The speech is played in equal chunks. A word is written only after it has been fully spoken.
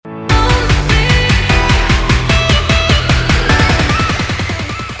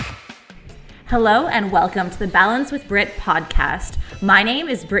Hello and welcome to the Balance with Brit podcast. My name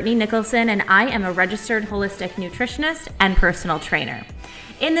is Brittany Nicholson and I am a registered holistic nutritionist and personal trainer.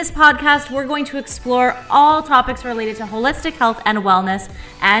 In this podcast, we're going to explore all topics related to holistic health and wellness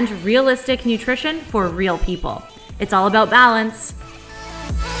and realistic nutrition for real people. It's all about balance.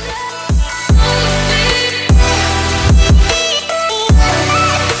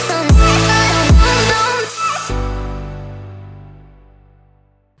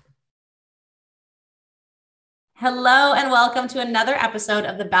 Hello and welcome to another episode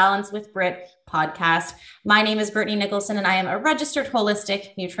of the Balance with Brit podcast. My name is Brittany Nicholson and I am a registered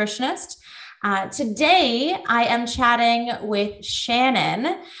holistic nutritionist. Today, I am chatting with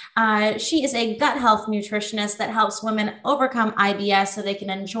Shannon. She is a gut health nutritionist that helps women overcome IBS so they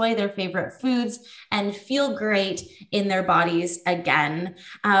can enjoy their favorite foods and feel great in their bodies again.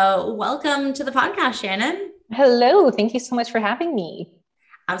 Welcome to the podcast, Shannon. Hello. Thank you so much for having me.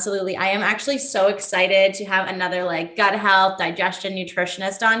 Absolutely. I am actually so excited to have another gut health, digestion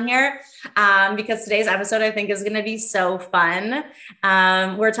nutritionist on here because today's episode I think is going to be so fun.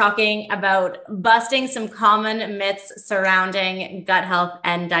 We're talking about busting some common myths surrounding gut health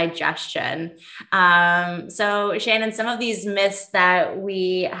and digestion. So Shannon, some of these myths that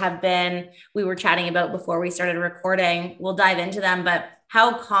we were chatting about before we started recording, we'll dive into them, but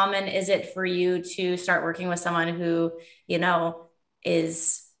how common is it for you to start working with someone who,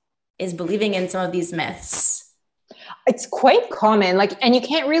 is believing in some of these myths? It's quite common, and you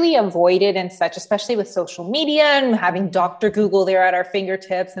can't really avoid it and such, especially with social media and having Dr. Google there at our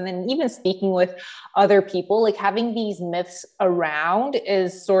fingertips. And then even speaking with other people, having these myths around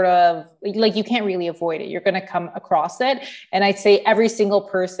is sort of you can't really avoid it. You're going to come across it. And I'd say every single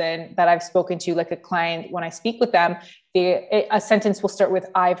person that I've spoken to, like a client, when I speak with them, a sentence will start with,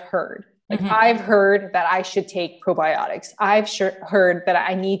 I've heard. I've heard that I should take probiotics. I've heard that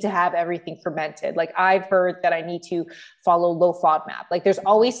I need to have everything fermented. I've heard that I need to follow low FODMAP. There's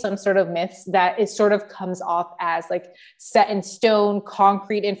always some sort of myths that it sort of comes off as set in stone,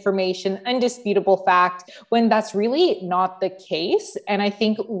 concrete information, undisputable fact, when that's really not the case. And I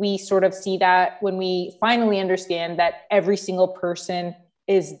think we sort of see that when we finally understand that every single person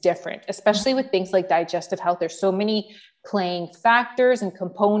is different, especially with things like digestive health. There's so many playing factors and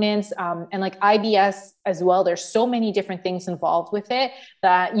components, and IBS as well. There's so many different things involved with it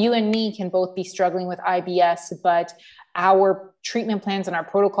that you and me can both be struggling with IBS, but our treatment plans and our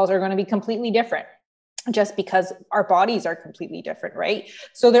protocols are going to be completely different just because our bodies are completely different, right?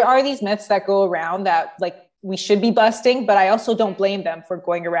 So there are these myths that go around that we should be busting, but I also don't blame them for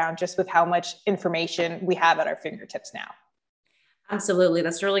going around just with how much information we have at our fingertips now. Absolutely.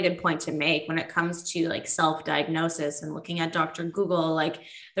 That's a really good point to make when it comes to self-diagnosis and looking at Dr. Google.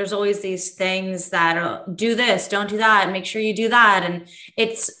 There's always these things that do this, don't do that, make sure you do that. And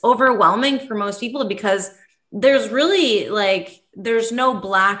it's overwhelming for most people because there's really there's no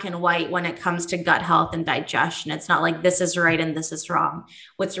black and white when it comes to gut health and digestion. It's not like this is right and this is wrong.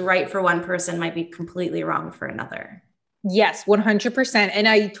 What's right for one person might be completely wrong for another. Yes, 100%. And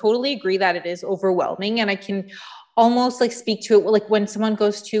I totally agree that it is overwhelming. And I can almost speak to it when someone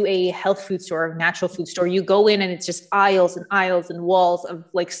goes to a health food store, a natural food store, you go in and it's just aisles and aisles and walls of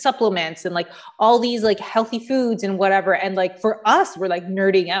supplements and all these healthy foods and whatever. And for us, we're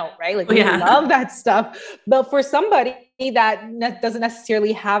nerding out, right? We love that stuff. But for somebody that doesn't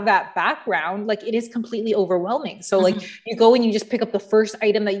necessarily have that background, it is completely overwhelming. So you go and you just pick up the first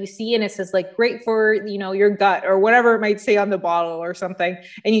item that you see and it says great for, your gut or whatever it might say on the bottle or something.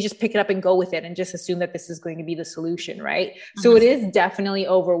 And you just pick it up and go with it and just assume that this is going to be the solution. Right. So it is definitely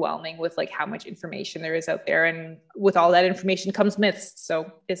overwhelming with how much information there is out there. And with all that information comes myths.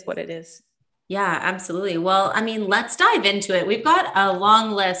 So it's what it is. Yeah, absolutely. Well, let's dive into it. We've got a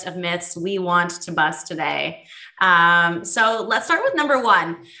long list of myths we want to bust today. So let's start with number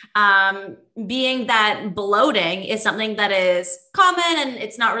one, being that bloating is something that is common and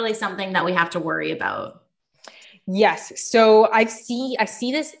it's not really something that we have to worry about. Yes. So I see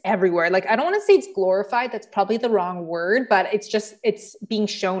this everywhere. I don't want to say it's glorified. That's probably the wrong word, but it's being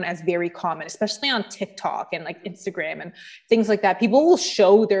shown as very common, especially on TikTok and Instagram and things like that. People will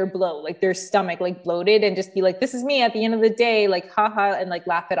show their bloat, their stomach, bloated and just be this is me at the end of the day, haha, and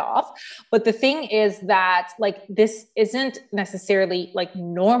laugh it off. But the thing is that this isn't necessarily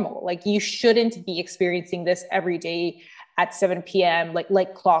normal. You shouldn't be experiencing this every day at 7 p.m.,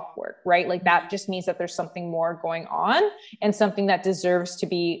 like clockwork, right? That just means that there's something more going on and something that deserves to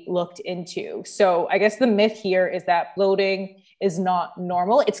be looked into. So I guess the myth here is that bloating is not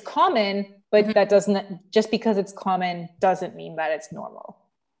normal. It's common, but that doesn't, just because it's common doesn't mean that it's normal.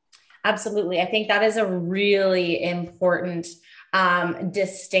 Absolutely. I think that is a really important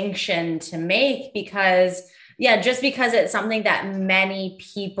distinction to make because, yeah, just because it's something that many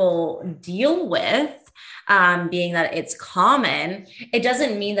people deal with, being that it's common, it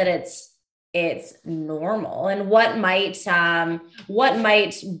doesn't mean that it's normal. And what might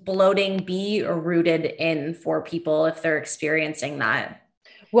bloating be rooted in for people if they're experiencing that?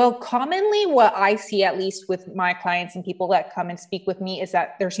 Well, commonly what I see, at least with my clients and people that come and speak with me, is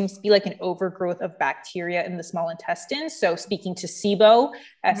that there seems to be like an overgrowth of bacteria in the small intestine. So speaking to SIBO,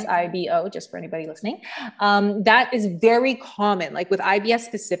 SIBO, just for anybody listening, that is very common. Like with IBS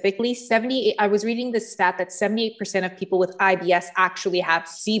specifically, 78, I was reading the stat that 78% of people with IBS actually have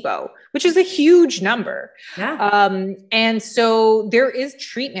SIBO, which is a huge number. Yeah. And so there is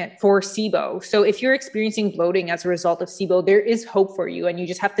treatment for SIBO. So if you're experiencing bloating as a result of SIBO, there is hope for you. And you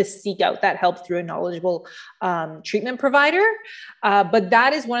just have to seek out that help through a knowledgeable treatment provider. But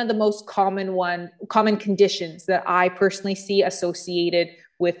that is one of the most common conditions that I personally see associated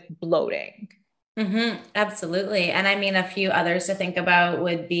with bloating. Mm-hmm, absolutely. And I mean, a few others to think about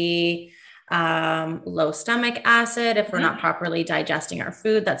would be low stomach acid if we're not properly digesting our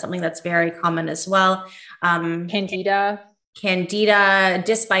food. That's something that's very common as well. Candida. Candida,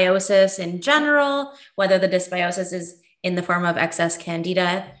 dysbiosis in general, whether the dysbiosis is in the form of excess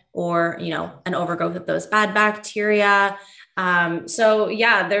candida or, an overgrowth of those bad bacteria. So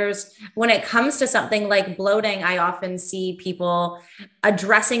yeah, when it comes to something like bloating, I often see people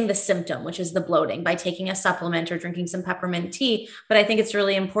addressing the symptom, which is the bloating, by taking a supplement or drinking some peppermint tea. But I think it's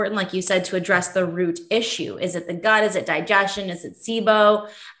really important, like you said, to address the root issue. Is it the gut? Is it digestion? Is it SIBO?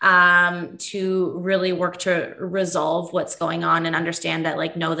 To really work to resolve what's going on and understand that,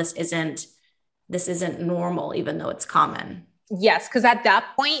 like, no, this isn't normal, even though it's common. Yes, because at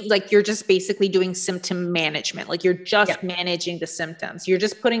that point, like you're just basically doing symptom management. Like you're just managing the symptoms. You're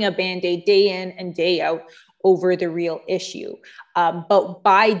just putting a Band-Aid day in and day out over the real issue. But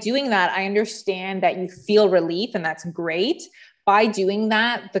by doing that, I understand that you feel relief, and that's great. By doing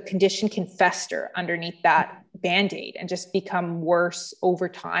that, the condition can fester underneath that Band-Aid and just become worse over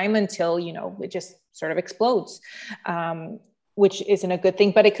time until, it just sort of explodes. Which isn't a good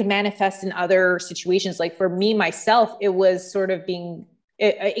thing, but it could manifest in other situations. Like for me, myself, it was sort of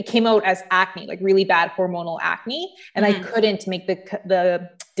it came out as acne, like really bad hormonal acne. And I couldn't make the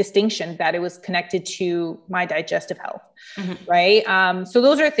distinction that it was connected to my digestive health. Right. So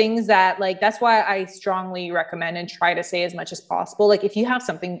those are things that, like, that's why I strongly recommend and try to say as much as possible. Like if you have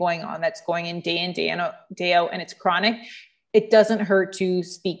something going on that's going in, day out, and it's chronic, it doesn't hurt to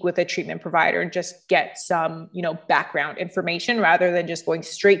speak with a treatment provider and just get some, background information rather than just going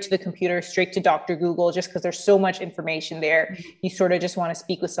straight to the computer, straight to Dr. Google, just because there's so much information there. You sort of just want to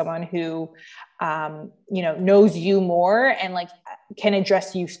speak with someone who, knows you more and like can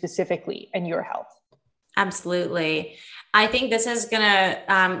address you specifically and your health. Absolutely. I think this is going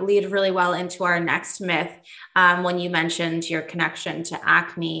to lead really well into our next myth when you mentioned your connection to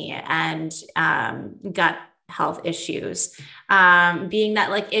acne and gut health issues, being that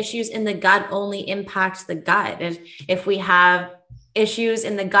like issues in the gut only impact the gut. If we have issues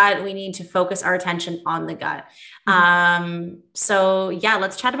in the gut, we need to focus our attention on the gut. So yeah,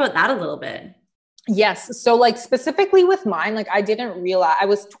 let's chat about that a little bit. Yes. So like specifically with mine, like I didn't realize I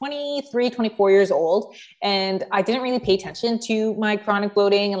was 23, 24 years old, and I didn't really pay attention to my chronic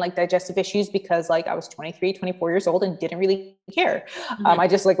bloating and like digestive issues because like I was 23, 24 years old and didn't really care. I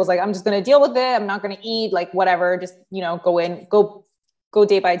just was like, I'm just going to deal with it. I'm not going to eat, like whatever, just, go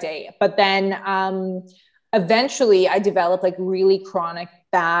day by day. But then, eventually I developed like really chronic,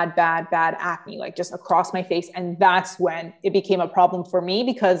 bad acne, like just across my face. And that's when it became a problem for me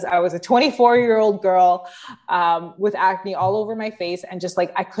because I was a 24-year-old girl with acne all over my face. And just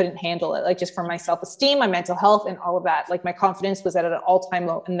like, I couldn't handle it, like just for my self-esteem, my mental health and all of that. Like my confidence was at an all-time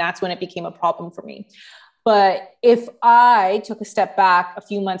low. And that's when it became a problem for me. But if I took a step back a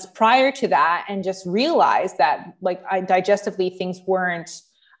few months prior to that and just realized that like digestively things weren't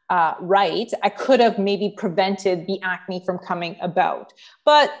right, I could have maybe prevented the acne from coming about.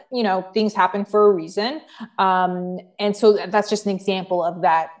 But, things happen for a reason. And so that's just an example of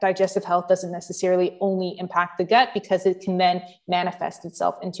that. Digestive health doesn't necessarily only impact the gut because it can then manifest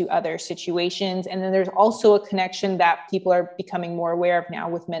itself into other situations. And then there's also a connection that people are becoming more aware of now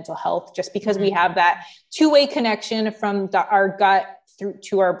with mental health, just because we have that two-way connection from our gut through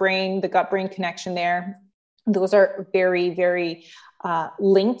to our brain, the gut-brain connection there. Those are very, very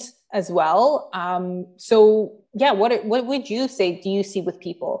linked as well. So yeah, what would you say, do you see with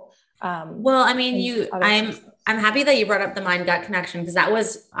people? Well, I mean, I'm happy that you brought up the mind gut connection because that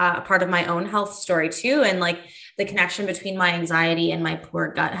was a part of my own health story too. And like the connection between my anxiety and my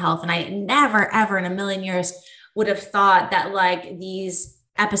poor gut health. And I never, ever in a million years would have thought that like these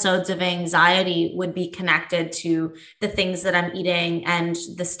episodes of anxiety would be connected to the things that I'm eating and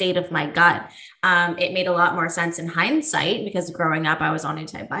the state of my gut. It made a lot more sense in hindsight because growing up, I was on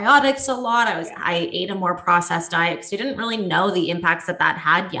antibiotics a lot. I ate a more processed diet because I didn't really know the impacts that that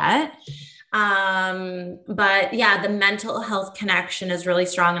had yet. But yeah, the mental health connection is really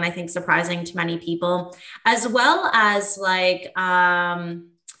strong and I think surprising to many people, as well as like,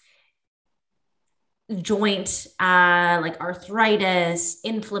 joint like arthritis,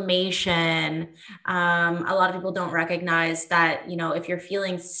 inflammation. A lot of people don't recognize that, you know, if you're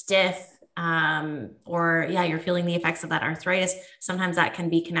feeling stiff, or yeah, you're feeling the effects of that arthritis, sometimes that can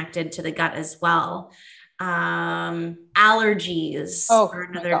be connected to the gut as well. Allergies are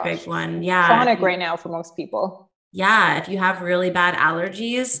another big one. Yeah. Chronic right now for most people. Yeah. If you have really bad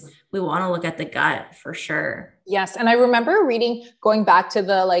allergies, we want to look at the gut for sure. Yes. And I remember reading, going back to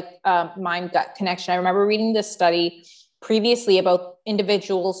the mind gut connection. I remember reading this study previously about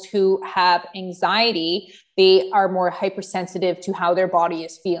individuals who have anxiety. They are more hypersensitive to how their body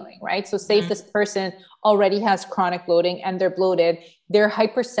is feeling, right? So say if this person already has chronic bloating and they're bloated, they're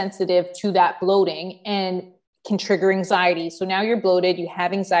hypersensitive to that bloating and can trigger anxiety. So now you're bloated, you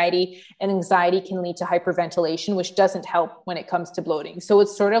have anxiety, and anxiety can lead to hyperventilation, which doesn't help when it comes to bloating. So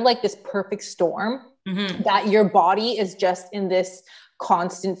it's sort of like this perfect storm that your body is just in this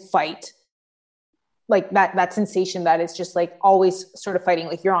constant fight, like that sensation that is just like always sort of fighting,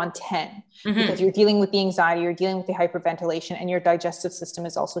 like you're on 10 because you're dealing with the anxiety, you're dealing with the hyperventilation, and your digestive system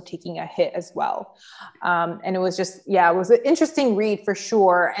is also taking a hit as well. And it was just, it was an interesting read for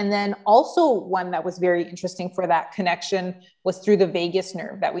sure. And then also one that was very interesting for that connection was through the vagus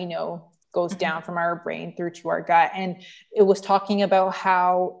nerve that we know goes down from our brain through to our gut. And it was talking about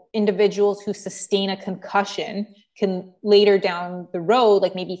how individuals who sustain a concussion can later down the road,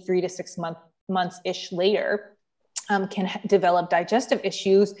 like maybe 3 to 6 months-ish later, can develop digestive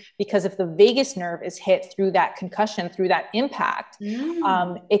issues because if the vagus nerve is hit through that concussion, through that impact,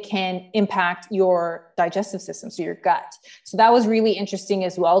 it can impact your digestive system, so your gut. So that was really interesting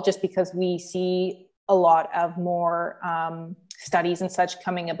as well, just because we see a lot of more studies and such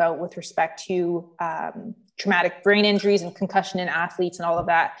coming about with respect to traumatic brain injuries and concussion in athletes and all of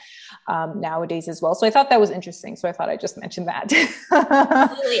that nowadays as well. So I thought that was interesting. So I thought I'd just mention that.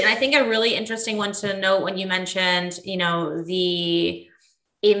 Absolutely. And I think a really interesting one to note when you mentioned, you know, the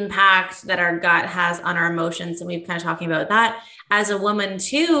impact that our gut has on our emotions. And we've kind of talking about that as a woman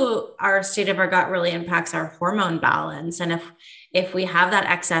too, our state of our gut really impacts our hormone balance. And if we have that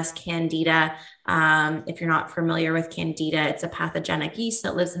excess candida, if you're not familiar with candida, it's a pathogenic yeast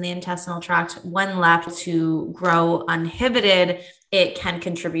that lives in the intestinal tract. When left to grow uninhibited, it can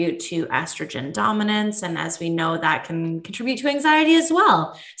contribute to estrogen dominance. And as we know, that can contribute to anxiety as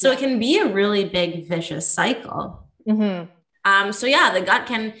well. So it can be a really big vicious cycle. So yeah, the gut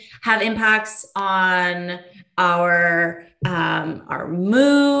can have impacts on our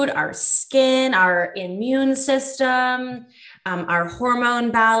mood, our skin, our immune system, our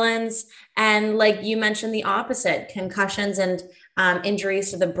hormone balance. And like you mentioned, the opposite, concussions and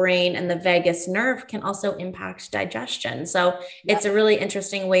injuries to the brain and the vagus nerve can also impact digestion. So it's a really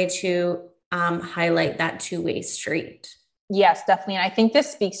interesting way to highlight that two-way street. Yes, definitely. And I think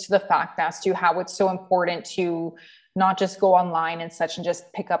this speaks to the fact as to how it's so important to not just go online and such and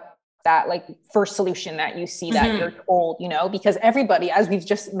just pick up that like first solution that you see that you're told, you know, because everybody, as we've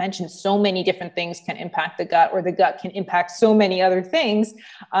just mentioned, so many different things can impact the gut, or the gut can impact so many other things.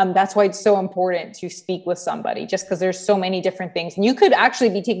 That's why it's so important to speak with somebody, just because there's so many different things. And you could actually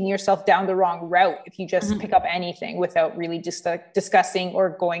be taking yourself down the wrong route if you just pick up anything without really just discussing or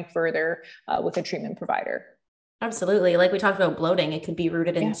going further with a treatment provider. Absolutely. Like we talked about bloating, it could be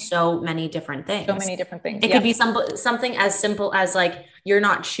rooted in so many different things. So many different things. It could be something as simple as like, you're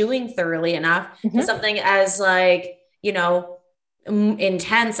not chewing thoroughly enough, to something as like, you know,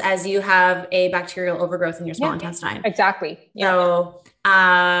 intense as you have a bacterial overgrowth in your small intestine. Exactly. So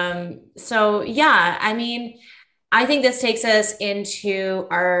yeah, I mean, I think this takes us into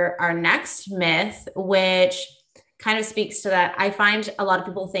our next myth, which kind of speaks to that. I find a lot of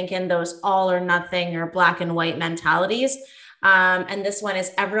people think in those all or nothing or black and white mentalities. And this one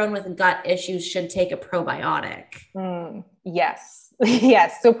is everyone with gut issues should take a probiotic. Yes.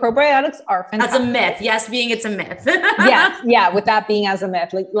 Yes. So probiotics are fantastic. That's a myth. Yes. It's a myth. Yes. Yeah. With that being as a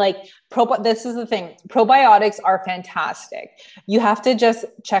myth, this is the thing. Probiotics are fantastic. You have to just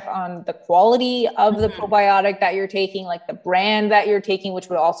check on the quality of the probiotic that you're taking, like the brand that you're taking, which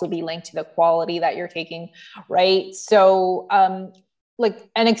would also be linked to the quality that you're taking. Right. So, like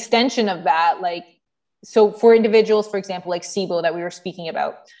an extension of that, so for individuals, for example, like SIBO that we were speaking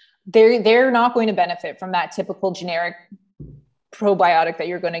about, they're not going to benefit from that typical generic probiotic that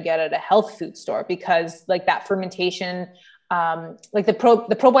you're going to get at a health food store, because like that fermentation, like the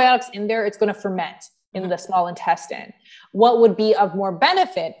probiotics in there, it's going to ferment in the small intestine. What would be of more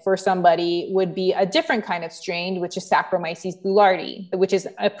benefit for somebody would be a different kind of strain, which is Saccharomyces boulardii, which is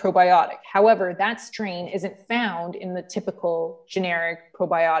a probiotic. However, that strain isn't found in the typical generic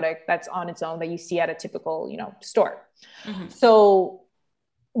probiotic that's on its own that you see at a typical, store. Mm-hmm. So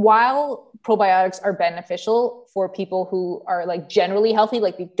while probiotics are beneficial for people who are like generally healthy,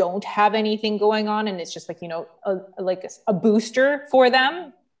 like they don't have anything going on, and it's just like, a booster for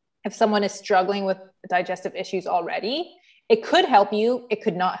them. If someone is struggling with digestive issues already, it could help you. It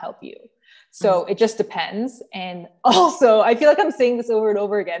could not help you. So it just depends. And also, I feel like I'm saying this over and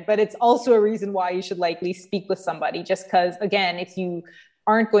over again, but it's also a reason why you should likely speak with somebody, just because, again, if you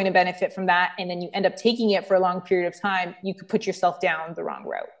aren't going to benefit from that and then you end up taking it for a long period of time, you could put yourself down the wrong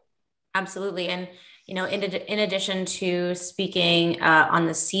route. Absolutely. And, in addition to speaking on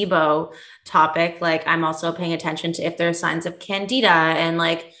the SIBO topic, like I'm also paying attention to if there are signs of candida and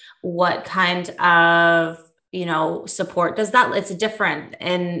like what kind of, support does that, it's different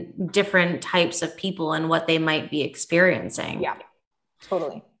in different types of people and what they might be experiencing. Yeah,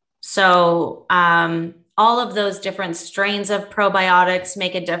 totally. So, all of those different strains of probiotics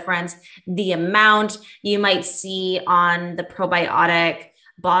make a difference. The amount you might see on the probiotic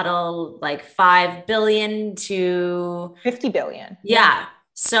bottle, like 5 billion to 50 billion. Yeah.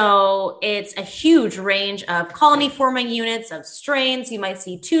 So it's a huge range of colony forming units of strains. You might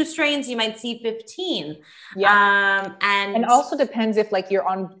see 2 strains, you might see 15. Yeah. And also depends if like you're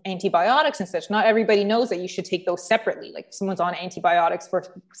on antibiotics and such. Not everybody knows that you should take those separately. Like if someone's on antibiotics for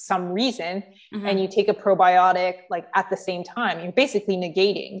some reason and you take a probiotic like at the same time, you're basically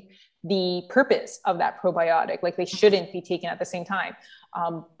negating the purpose of that probiotic. Like they shouldn't be taken at the same time.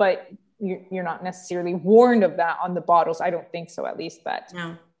 But you're not necessarily warned of that on the bottles. I don't think so, at least, but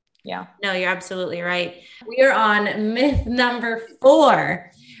no. Yeah. No, you're absolutely right. We are on myth number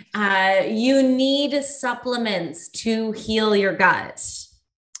 4. You need supplements to heal your gut.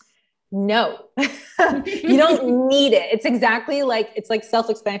 No, you don't need it. It's exactly like, it's like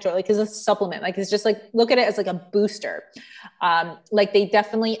self-explanatory, like it's a supplement. Like, it's just like, look at it as like a booster. Like they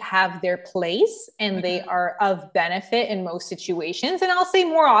definitely have their place and they are of benefit in most situations. And I'll say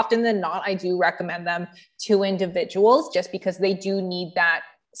more often than not, I do recommend them to individuals just because they do need that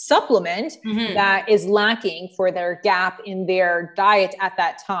supplement that is lacking for their gap in their diet at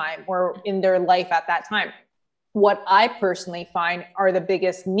that time or in their life at that time. What I personally find are the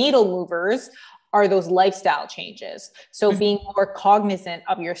biggest needle movers are those lifestyle changes. So being more cognizant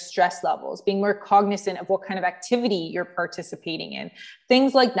of your stress levels, being more cognizant of what kind of activity you're participating in.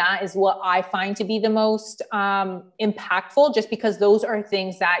 Things like that is what I find to be the most impactful, just because those are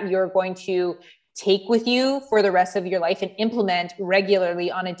things that you're going to take with you for the rest of your life and implement regularly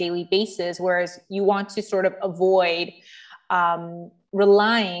on a daily basis. Whereas you want to sort of avoid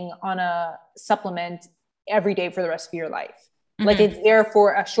relying on a supplement every day for the rest of your life. Like it's there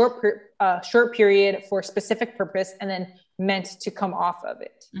for a short period for a specific purpose and then meant to come off of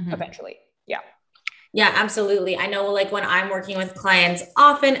it eventually. Yeah. Yeah, absolutely. I know like when I'm working with clients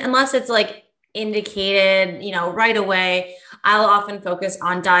often, unless it's like indicated, right away, I'll often focus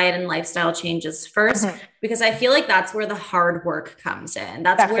on diet and lifestyle changes first, because I feel like that's where the hard work comes in.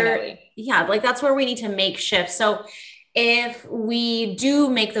 That's Definitely. that's where we need to make shifts. So if we do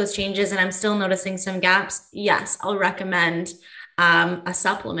make those changes and I'm still noticing some gaps, yes, I'll recommend a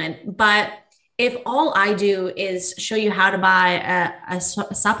supplement. But if all I do is show you how to buy a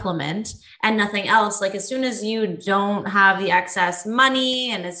supplement and nothing else, like as soon as you don't have the excess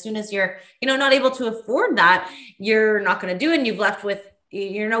money and as soon as you're, not able to afford that, you're not going to do it and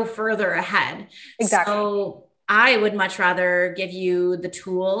you're no further ahead. Exactly. So I would much rather give you the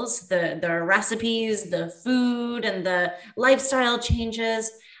tools, the recipes, the food and the lifestyle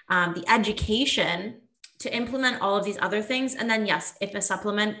changes, the education to implement all of these other things. And then yes, if a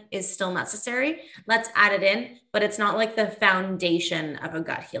supplement is still necessary, let's add it in, but it's not like the foundation of a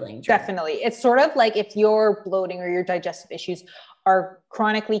gut healing journey. Definitely. It's sort of like if your bloating or your digestive issues are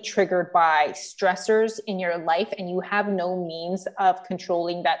chronically triggered by stressors in your life and you have no means of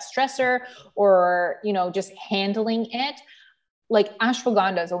controlling that stressor or, just handling it, like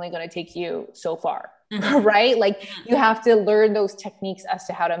ashwagandha is only going to take you so far, right? Like you have to learn those techniques as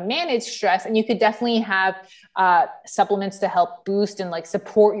to how to manage stress. And you could definitely have supplements to help boost and like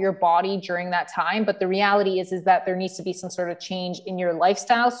support your body during that time. But the reality is that there needs to be some sort of change in your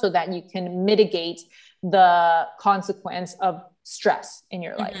lifestyle so that you can mitigate the consequence of stress in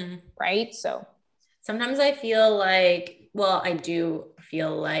your life. Right. So sometimes I feel like, I do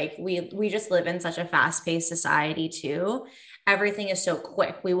feel like we just live in such a fast-paced society too. Everything is so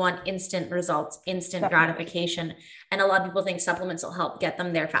quick. We want instant results, instant Definitely. gratification. And a lot of people think supplements will help get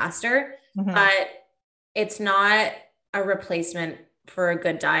them there faster, Mhm. but it's not a replacement for a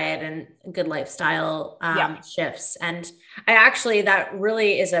good diet and good lifestyle Yeah. shifts. And I actually, that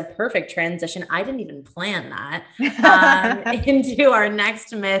really is a perfect transition. I didn't even plan that into our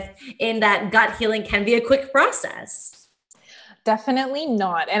next myth, in that gut healing can be a quick process. Definitely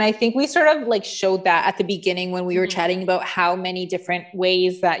not. And I think we sort of like showed that at the beginning when we were chatting about how many different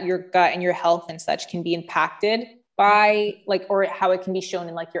ways that your gut and your health and such can be impacted by like, or how it can be shown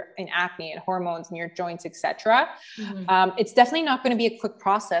in like your in acne and hormones and your joints, etc. Mm-hmm. It's definitely not going to be a quick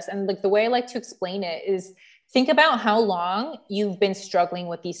process. And like the way I like to explain it is think about how long you've been struggling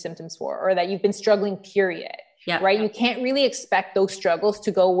with these symptoms for, or that you've been struggling, period. Yeah. Right. You can't really expect those struggles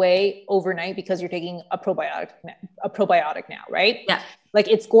to go away overnight because you're taking a probiotic now. Right. Yeah. Like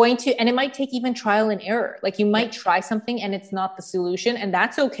it's going to, and it might take even trial and error. Like you might try something and it's not the solution, and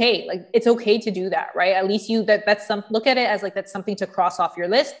that's okay. Like it's okay to do that, right? At least that's some, look at it as like, that's something to cross off your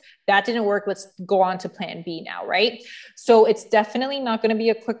list. That didn't work. Let's go on to plan B now. Right. So it's definitely not going to be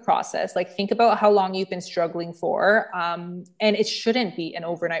a quick process. Like think about how long you've been struggling for. And it shouldn't be an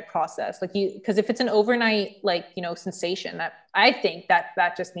overnight process. Like because if it's an overnight, like, sensation, that I think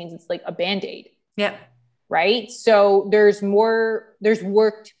that just means it's like a Band-Aid. Yeah. Right. So there's work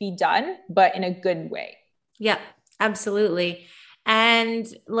to be done, but in a good way. Yeah, absolutely. And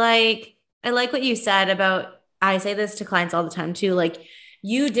like, I like what you said about, I say this to clients all the time too, like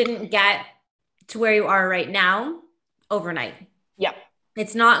you didn't get to where you are right now overnight. Yeah.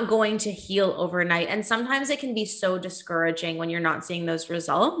 It's not going to heal overnight. And sometimes it can be so discouraging when you're not seeing those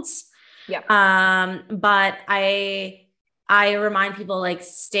results. Yeah. But I remind people, like,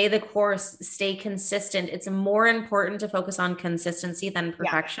 stay the course, stay consistent. It's more important to focus on consistency than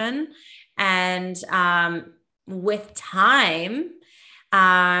perfection. And with time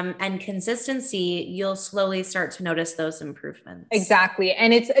and consistency, you'll slowly start to notice those improvements. Exactly.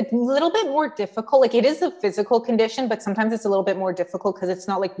 And it's a little bit more difficult. Like it is a physical condition, but sometimes it's a little bit more difficult because it's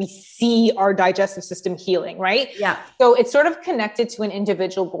not like we see our digestive system healing, right? Yeah. So it's sort of connected to an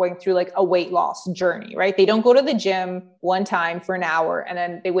individual going through like a weight loss journey, right? They don't go to the gym one time for an hour and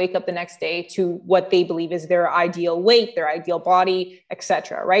then they wake up the next day to what they believe is their ideal weight, their ideal body,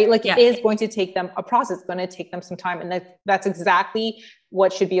 etc. Right? Like it is going to take them a process. It's going to take them some time. And that's exactly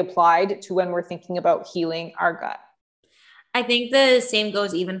what should be applied to when we're thinking about healing our gut. I think the same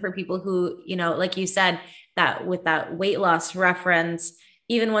goes even for people who, like you said, that with that weight loss reference,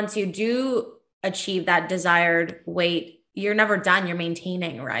 even once you do achieve that desired weight, you're never done. You're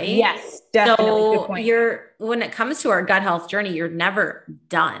maintaining, right? Yes, definitely. So when it comes to our gut health journey, you're never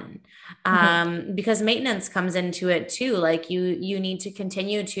done. Because maintenance comes into it too. Like you need to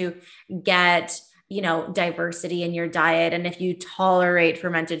continue to get diversity in your diet. And if you tolerate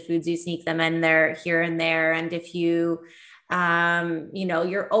fermented foods, you sneak them in there here and there. And if you,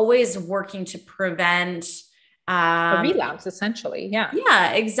 you're always working to prevent a relapse, essentially. Yeah.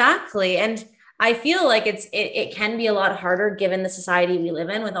 Yeah, exactly. And I feel like it can be a lot harder given the society we live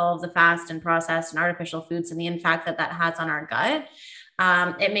in with all of the fast and processed and artificial foods and the impact that has on our gut.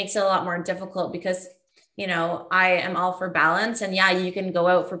 It makes it a lot more difficult because I am all for balance, and yeah, you can go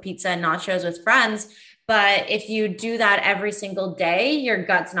out for pizza and nachos with friends, but if you do that every single day, your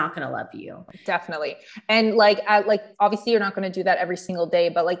gut's not going to love you. Definitely. And like obviously you're not going to do that every single day,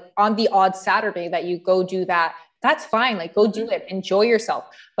 but like on the odd Saturday that you go do that, that's fine. Like go do it, enjoy yourself.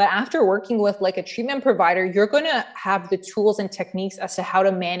 But after working with like a treatment provider, you're going to have the tools and techniques as to how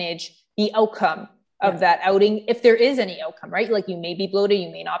to manage the outcome of that outing, if there is any outcome, right? Like you may be bloated,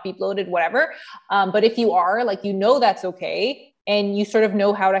 you may not be bloated, whatever. But if you are, like, that's okay. And you sort of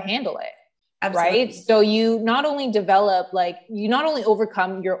know how to handle it. Absolutely. Right. So you not only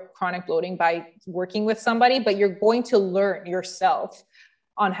overcome your chronic bloating by working with somebody, but you're going to learn yourself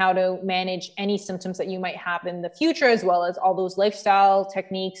on how to manage any symptoms that you might have in the future, as well as all those lifestyle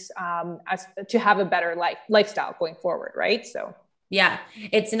techniques as to have a better lifestyle going forward. Right. So yeah,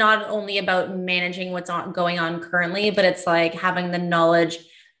 it's not only about managing what's going on currently, but it's like having the knowledge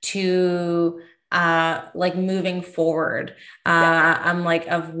to like moving forward like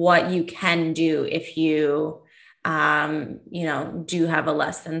of what you can do if you do have a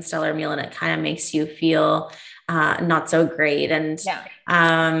less than stellar meal and it kind of makes you feel not so great. And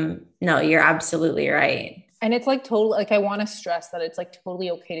no, you're absolutely right. And it's like totally, like, I want to stress that it's like totally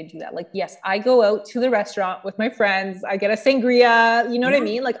okay to do that. Like, yes, I go out to the restaurant with my friends. I get a sangria, you know what I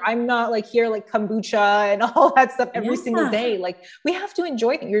mean? Like, I'm not like here, like kombucha and all that stuff every single day. Like, we have to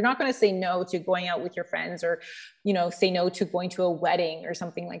enjoy things. You're not going to say no to going out with your friends, or, you know, say no to going to a wedding or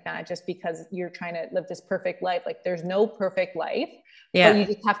something like that, just because you're trying to live this perfect life. Like, there's no perfect life. But you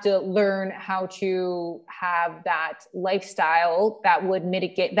just have to learn how to have that lifestyle that would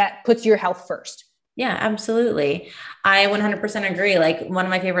mitigate, that puts your health first. Yeah, absolutely. I 100% agree. Like, one of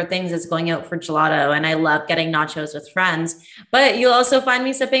my favorite things is going out for gelato, and I love getting nachos with friends, but you'll also find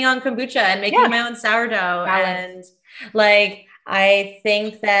me sipping on kombucha and making my own sourdough. And like, I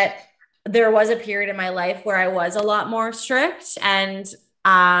think that there was a period in my life where I was a lot more strict, and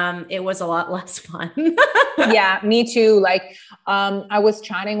it was a lot less fun. Yeah, me too. Like, I was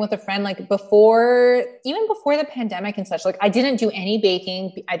chatting with a friend, like even before the pandemic and such, like I didn't do any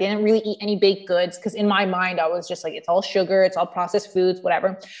baking. I didn't really eat any baked goods, because in my mind, I was just like, it's all sugar, it's all processed foods,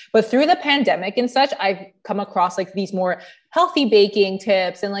 whatever. But through the pandemic and such, I've come across like these more healthy baking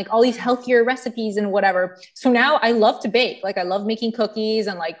tips and like all these healthier recipes and whatever. So now I love to bake. Like, I love making cookies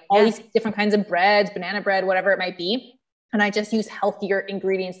and like all these different kinds of breads, banana bread, whatever it might be. And I just use healthier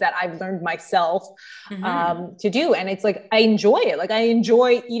ingredients that I've learned myself to do. And it's like, I enjoy it. Like, I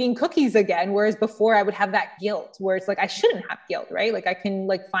enjoy eating cookies again. Whereas before I would have that guilt where it's like, I shouldn't have guilt, right? Like, I can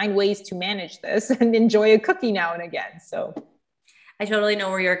like find ways to manage this and enjoy a cookie now and again. So I totally know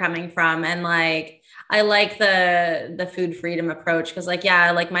where you're coming from. And like, I like the food freedom approach. Cause like,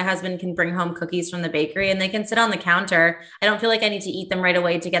 yeah, like my husband can bring home cookies from the bakery and they can sit on the counter. I don't feel like I need to eat them right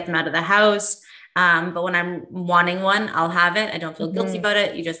away to get them out of the house. But when I'm wanting one, I'll have it. I don't feel guilty about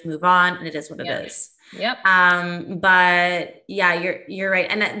it. You just move on, and it is what it is. Yep. But yeah, you're right.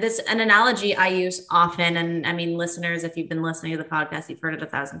 And an analogy I use often, and I mean, listeners, if you've been listening to the podcast, you've heard it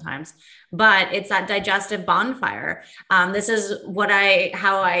 1,000 times, but it's that digestive bonfire. This is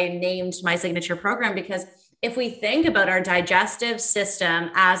how I named my signature program, because if we think about our digestive system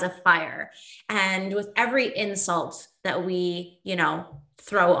as a fire, and with every insult that we,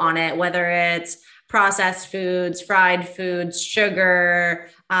 throw on it, whether it's processed foods, fried foods, sugar,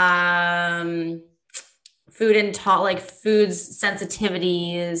 foods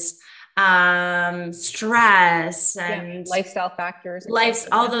sensitivities, stress, and lifestyle factors,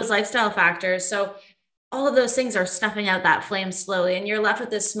 all those lifestyle factors. So all of those things are snuffing out that flame slowly, and you're left with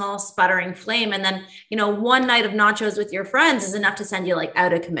this small sputtering flame. And then, one night of nachos with your friends is enough to send you like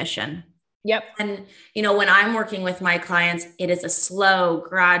out of commission. Yep. And, when I'm working with my clients, it is a slow,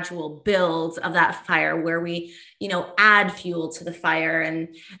 gradual build of that fire where we, add fuel to the fire and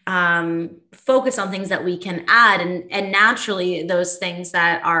focus on things that we can add. And naturally, those things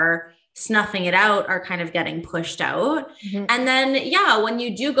that are snuffing it out are kind of getting pushed out. Mm-hmm. And then, when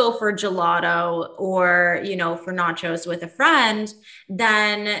you do go for gelato or, for nachos with a friend,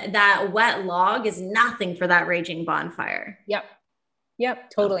 then that wet log is nothing for that raging bonfire. Yep.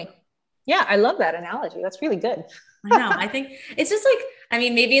 Totally. Yeah, I love that analogy. That's really good. I know. I think it's just like,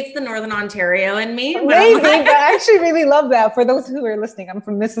 maybe it's the Northern Ontario in me. But maybe, but I actually really love that. For those who are listening, I'm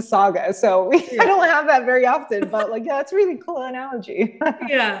from Mississauga, so I don't have that very often, but like, yeah, it's a really cool analogy.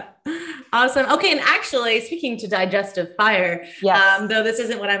 Yeah. Awesome. Okay. And actually, speaking to digestive fire, though this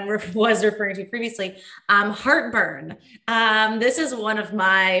isn't what I was referring to previously, heartburn. This is one of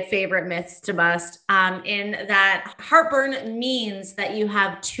my favorite myths to bust, in that heartburn means that you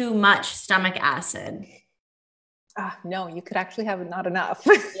have too much stomach acid. No, you could actually have not enough.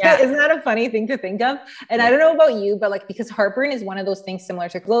 Yeah. Isn't that a funny thing to think of? And I don't know about you, but like, because heartburn is one of those things similar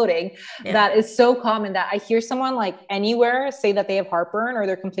to bloating that is so common that I hear someone like anywhere say that they have heartburn or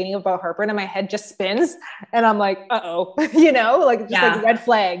they're complaining about heartburn, and my head just spins and I'm like, uh-oh, like just like red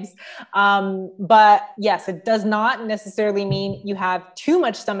flags. But yes, it does not necessarily mean you have too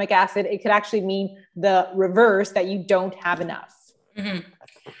much stomach acid. It could actually mean the reverse, that you don't have enough. Mm-hmm.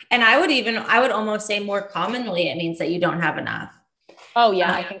 And I would almost say more commonly, it means that you don't have enough. Oh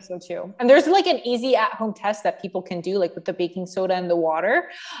yeah, I think so too. And there's like an easy at-home test that people can do, like with the baking soda and the water,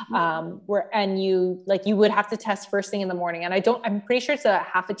 you would have to test first thing in the morning. And I'm pretty sure it's a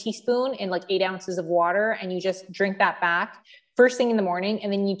half a teaspoon in like 8 ounces of water. And you just drink that back first thing in the morning.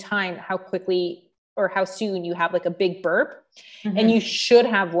 And then you time how quickly or how soon you have like a big burp. Mm-hmm. And you should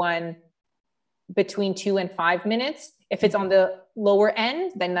have one between 2 and 5 minutes. If it's on the lower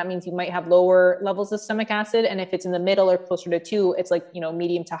end, then that means you might have lower levels of stomach acid. And if it's in the middle or closer to 2, it's like,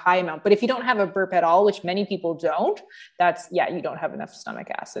 medium to high amount. But if you don't have a burp at all, which many people don't, you don't have enough stomach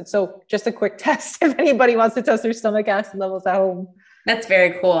acid. So just a quick test if anybody wants to test their stomach acid levels at home. That's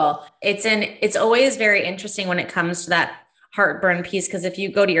very cool. It's always very interesting when it comes to that heartburn piece, because if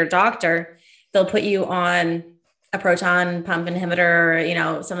you go to your doctor, they'll put you on a proton pump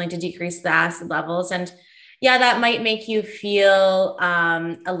inhibitor, something to decrease the acid levels. And yeah, that might make you feel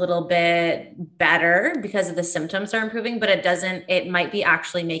a little bit better because of the symptoms are improving, but it might be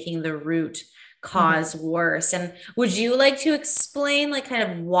actually making the root cause worse. And would you like to explain like kind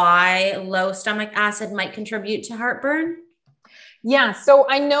of why low stomach acid might contribute to heartburn? Yeah. So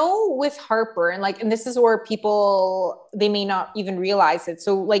I know with heartburn, like, and this is where people, they may not even realize it.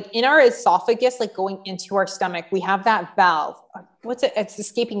 So like in our esophagus, like going into our stomach, we have that valve. What's it? It's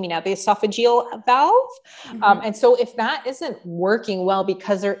escaping me now. The esophageal valve. And so if that isn't working well,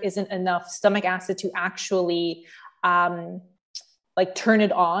 because there isn't enough stomach acid to actually, like turn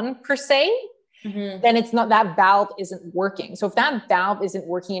it on per se, then it's not, that valve isn't working. So if that valve isn't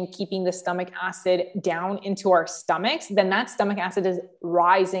working and keeping the stomach acid down into our stomachs, then that stomach acid is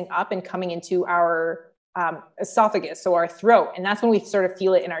rising up and coming into our esophagus, so our throat. And that's when we sort of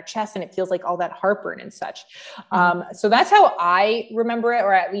feel it in our chest, and it feels like all that heartburn and such. So that's how I remember it,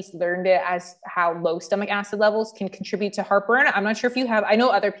 or at least learned it, as how low stomach acid levels can contribute to heartburn. I'm not sure if you have, I know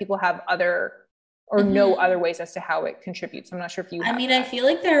other people have other or know other ways as to how it contributes. I'm not sure if you have that. I feel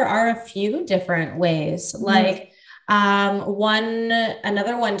like there are a few different ways. Like another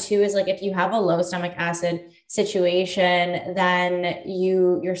one too is like if you have a low stomach acid situation, then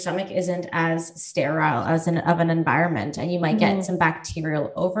your stomach isn't as sterile as of an environment, and you might get some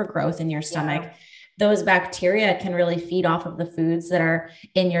bacterial overgrowth in your stomach. Those bacteria can really feed off of the foods that are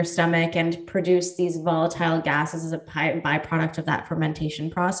in your stomach and produce these volatile gases as a byproduct of that fermentation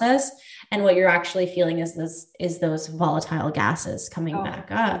process. And what you're actually feeling is those volatile gases coming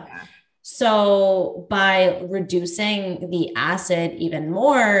back up. Yeah. So by reducing the acid even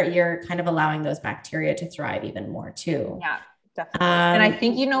more, you're kind of allowing those bacteria to thrive even more too. Yeah. Definitely. And I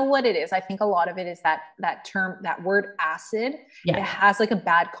think, you know what it is? I think a lot of it is that term, that word acid, it has like a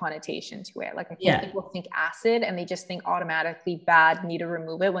bad connotation to it. Like I think people think acid and they just think automatically bad, need to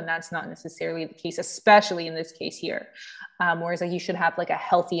remove it, when that's not necessarily the case, especially in this case here. Whereas like you should have like a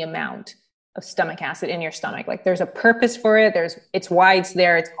healthy amount of stomach acid in your stomach. Like there's a purpose for it. It's why it's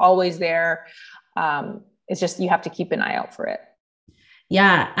there. It's always there. It's just, you have to keep an eye out for it.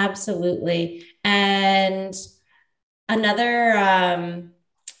 Yeah, absolutely. And another,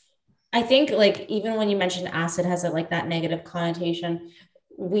 I think like even when you mentioned acid has like that negative connotation,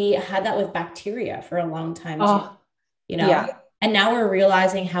 we had that with bacteria for a long time too, and now we're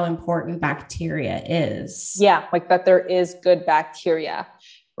realizing how important bacteria is. Yeah. Like that there is good bacteria,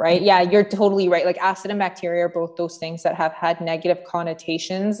 right? Yeah, you're totally right. Like acid and bacteria are both those things that have had negative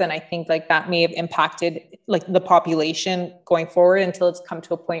connotations. And I think like that may have impacted like the population going forward until it's come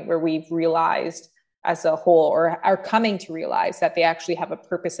to a point where we've realized as a whole, or are coming to realize that they actually have a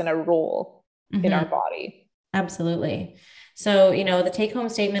purpose and a role in our body. Absolutely. So, the take-home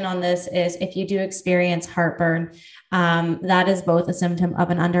statement on this is if you do experience heartburn, that is both a symptom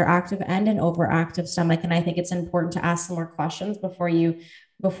of an underactive and an overactive stomach. And I think it's important to ask some more questions before you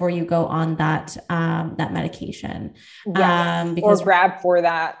go on that medication. Because or grab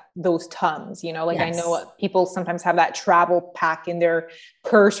for those Tums, like I know people sometimes have that travel pack in their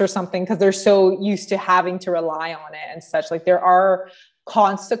purse or something because they're so used to having to rely on it and such. Like there are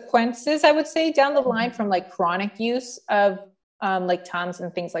consequences, I would say, down the line from like chronic use of like Tums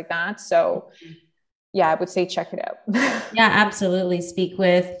and things like that. So yeah, I would say check it out. Yeah, absolutely. Speak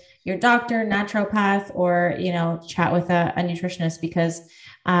with your doctor, naturopath, or, chat with a nutritionist because,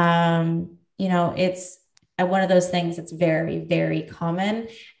 it's one of those things that's very, very common,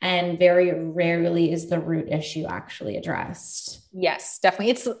 and very rarely is the root issue actually addressed. Yes,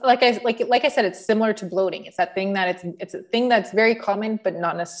 definitely. It's like I said, it's similar to bloating. It's that thing that it's a thing that's very common, but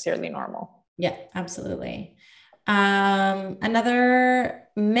not necessarily normal. Yeah, absolutely. Another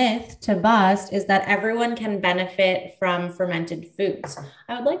myth to bust is that everyone can benefit from fermented foods.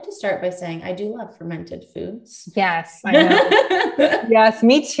 I would like to start by saying I do love fermented foods. Yes, I know. Yes,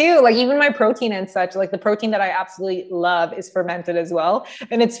 me too. Like even my protein and such, like the protein that I absolutely love is fermented as well.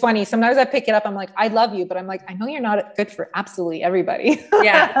 And it's funny. Sometimes I pick it up. I'm like, I love you, but I'm like, I know you're not good for absolutely everybody.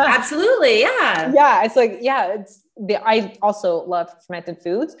 Yeah, absolutely. Yeah. Yeah. It's like, I also love fermented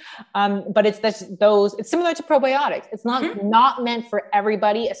foods. But it's similar to probiotics. It's not meant for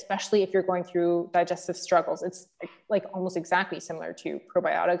everybody, especially if you're going through digestive struggles. It's like almost exactly similar to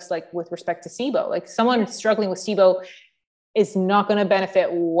probiotics, like with respect to SIBO. Like someone struggling with SIBO is not going to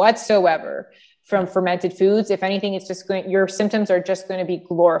benefit whatsoever from fermented foods. If anything, it's just your symptoms are just going to be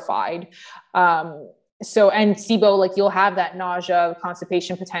glorified. So, and SIBO, like you'll have that nausea,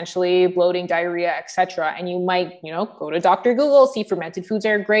 constipation, potentially bloating, diarrhea, etc. And you might, go to Dr. Google, see fermented foods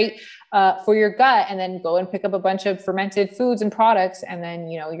are great for your gut, and then go and pick up a bunch of fermented foods and products. And then,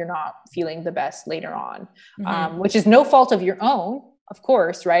 you're not feeling the best later on, which is no fault of your own, of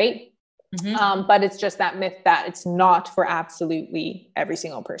course, right? But it's just that myth that it's not for absolutely every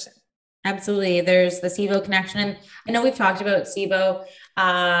single person. Absolutely. There's the SIBO connection. And I know we've talked about SIBO,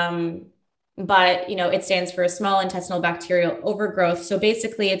 but it stands for small intestinal bacterial overgrowth. So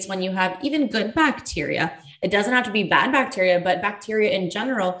basically it's when you have even good bacteria. It doesn't have to be bad bacteria, but bacteria in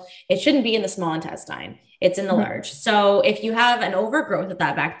general, it shouldn't be in the small intestine. It's in the large. So if you have an overgrowth of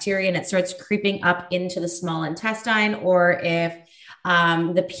that bacteria and it starts creeping up into the small intestine, or if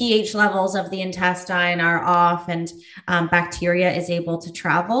the pH levels of the intestine are off and bacteria is able to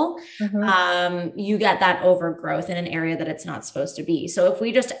travel, you get that overgrowth in an area that it's not supposed to be. So if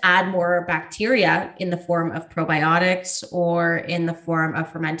we just add more bacteria in the form of probiotics or in the form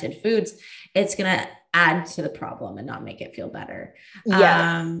of fermented foods, it's going to add to the problem and not make it feel better.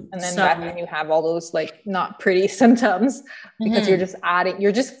 Yeah. And then that's when you have all those like not pretty symptoms, because you're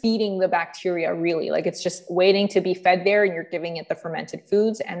just feeding the bacteria, really. Like it's just waiting to be fed there, and you're giving it the fermented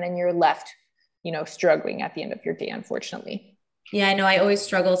foods, and then you're left, struggling at the end of your day, unfortunately. Yeah, I know. I always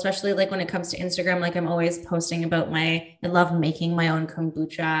struggle, especially like when it comes to Instagram. Like I'm always posting about I love making my own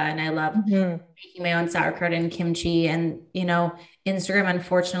kombucha, and I love making my own sauerkraut and kimchi. And, Instagram,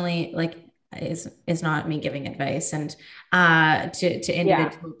 unfortunately, like is not me giving advice and to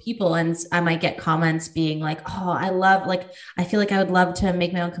individual people. And I might get comments being like, oh, I feel like I would love to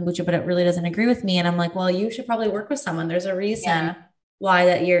make my own kombucha, but it really doesn't agree with me. And I'm like, well, you should probably work with someone. There's a reason why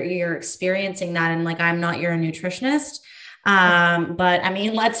that you're experiencing that. And like, I'm not your nutritionist. But I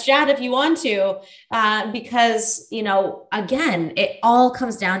mean, let's chat if you want to, because, again, it all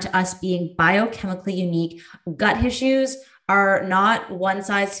comes down to us being biochemically unique. Gut issues are not one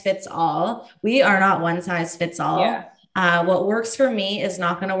size fits all. We are not one size fits all. Yeah. What works for me is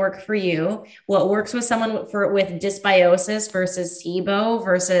not going to work for you. What works with someone with dysbiosis versus SIBO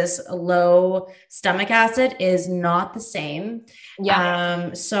versus low stomach acid is not the same.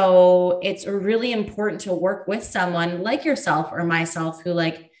 Yeah. So it's really important to work with someone like yourself or myself who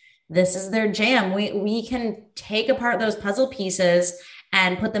this is their jam. We can take apart those puzzle pieces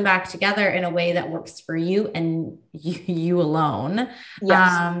and put them back together in a way that works for you and you alone.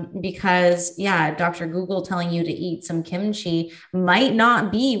 Yes. Because Dr. Google telling you to eat some kimchi might not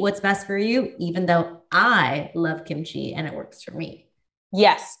be what's best for you, even though I love kimchi and it works for me.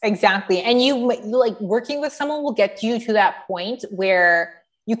 Yes, exactly. And you working with someone will get you to that point where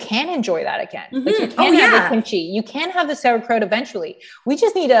you can enjoy that again. Like you can have the kimchi, you can have the sauerkraut eventually. We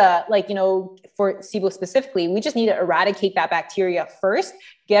just need to for SIBO specifically, we just need to eradicate that bacteria first,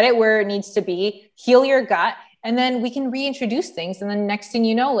 get it where it needs to be, heal your gut, and then we can reintroduce things. And then next thing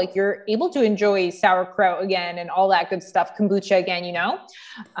you know, you're able to enjoy sauerkraut again and all that good stuff, kombucha again,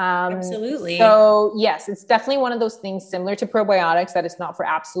 Absolutely. So yes, it's definitely one of those things similar to probiotics that it's not for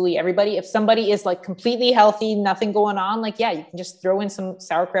absolutely everybody. If somebody is completely healthy, nothing going on, you can just throw in some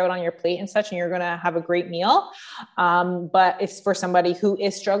sauerkraut on your plate and such, and you're going to have a great meal. But if for somebody who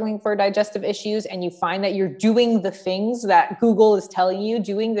is struggling for digestive issues and you find that you're doing the things that Google is telling you,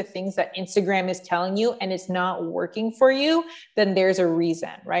 doing the things that Instagram is telling you, and it's not working for you, then there's a reason,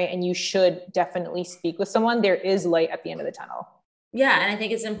 right? And you should definitely speak with someone. There is light at the end of the tunnel. Yeah. And I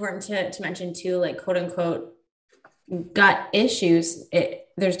think it's important to mention too, quote unquote, gut issues.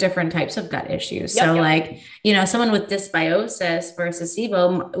 There's different types of gut issues. Yep, so someone with dysbiosis versus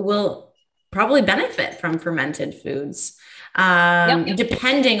SIBO will probably benefit from fermented foods,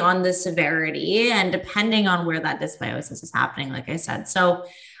 depending on the severity and depending on where that dysbiosis is happening, like I said. So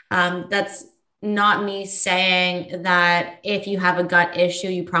that's not me saying that if you have a gut issue,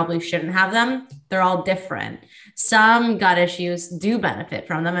 you probably shouldn't have them. They're all different. Some gut issues do benefit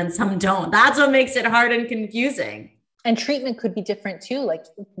from them and some don't. That's what makes it hard and confusing. And treatment could be different too.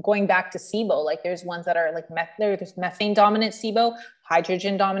 Going back to SIBO, there's ones that are there's methane dominant SIBO,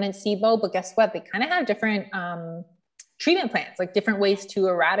 hydrogen dominant SIBO, but guess what? They kind of have different treatment plans, different ways to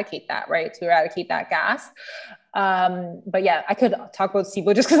eradicate that, right? To eradicate that gas. But yeah, I could talk about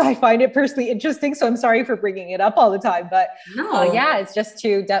SIBO just because I find it personally interesting. So I'm sorry for bringing it up all the time, but it's just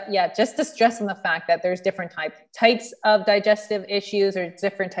to stress on the fact that there's different types of digestive issues or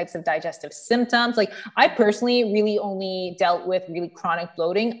different types of digestive symptoms. I personally really only dealt with really chronic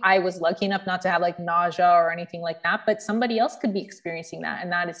bloating. I was lucky enough not to have nausea or anything like that, but somebody else could be experiencing that.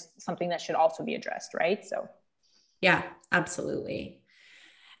 And that is something that should also be addressed, right? So yeah, absolutely.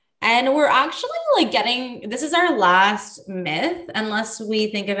 And we're actually like getting, this is our last myth, unless we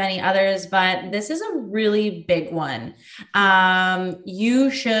think of any others, but this is a really big one.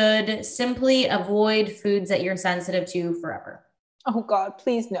 You should simply avoid foods that you're sensitive to forever. Oh God,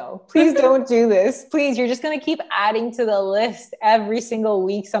 please no. Please don't do this. Please, you're just going to keep adding to the list every single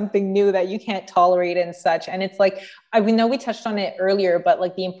week something new that you can't tolerate and such. And it's like, we know we touched on it earlier, but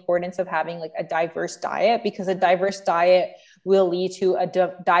like the importance of having like a diverse diet, because a diverse diet will lead to a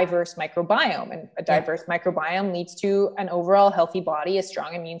diverse microbiome, and a diverse microbiome leads to an overall healthy body, a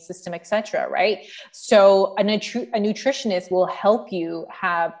strong immune system, etc. Right? So a nutritionist will help you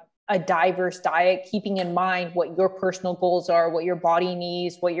have a diverse diet, keeping in mind what your personal goals are, what your body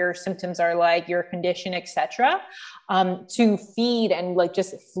needs, what your symptoms are like, your condition, etc., to feed and like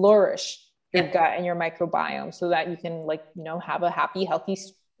just flourish your gut and your microbiome so that you can like, have a happy, healthy,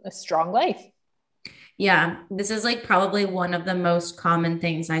 strong life. Yeah, this is like probably one of the most common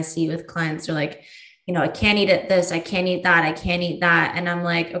things I see with clients. They're like, I can't eat this, I can't eat that, I can't eat that. And I'm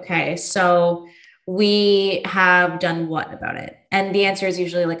like, okay, so we have done what about it? And the answer is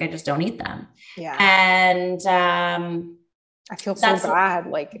usually like, I just don't eat them. Yeah. And I feel so bad,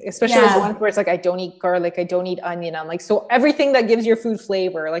 like, especially the ones where it's like, I don't eat garlic, I don't eat onion. I'm like, so everything that gives your food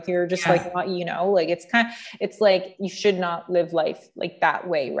flavor, like you're just like, not, like it's like, you should not live life like that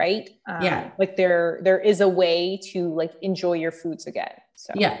way. Right. Like there is a way to like enjoy your foods again.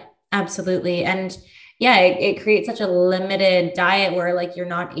 So yeah, absolutely. And yeah, it creates such a limited diet where like you're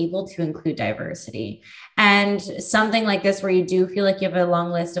not able to include diversity. And something like this, where you do feel like you have a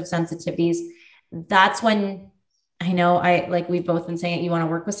long list of sensitivities, that's when I know we've both been saying it, you want to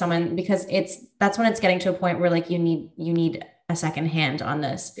work with someone, because that's when it's getting to a point where like you need a second hand on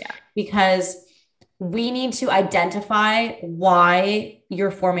this. Yeah. Because we need to identify why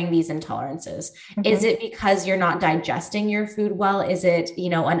you're forming these intolerances. Mm-hmm. Is it because you're not digesting your food well? Is it,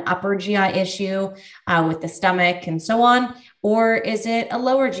 an upper GI issue with the stomach and so on? Or is it a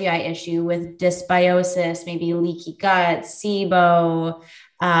lower GI issue with dysbiosis, maybe leaky gut, SIBO,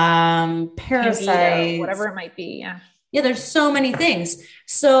 parasites, Candida, whatever it might be. Yeah. Yeah, there's so many things.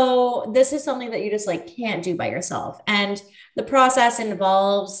 So this is something that you just like can't do by yourself. And the process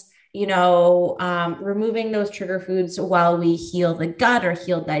involves removing those trigger foods while we heal the gut or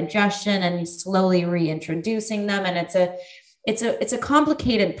heal digestion, and slowly reintroducing them. And it's a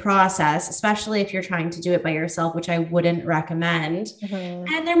complicated process, especially if you're trying to do it by yourself, which I wouldn't recommend.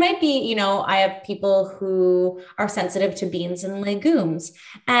 Mm-hmm. And there might be, I have people who are sensitive to beans and legumes,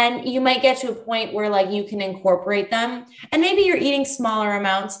 and you might get to a point where like you can incorporate them, and maybe you're eating smaller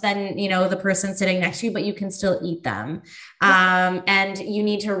amounts than, the person sitting next to you, but you can still eat them. And you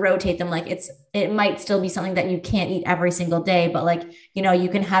need to rotate them. Like it might still be something that you can't eat every single day, but like, you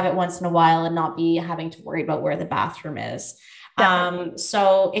can have it once in a while and not be having to worry about where the bathroom is.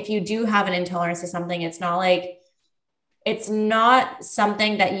 So if you do have an intolerance to something, it's not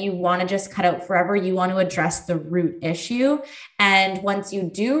something that you want to just cut out forever. You want to address the root issue. And once you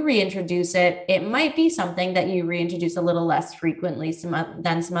do reintroduce it, it might be something that you reintroduce a little less frequently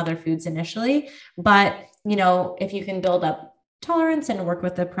than some other foods initially. But, if you can build up tolerance and work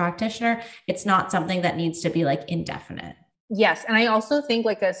with a practitioner, it's not something that needs to be like indefinite. Yes. And I also think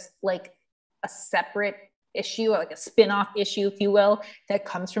like a separate issue, like a spin-off issue, if you will, that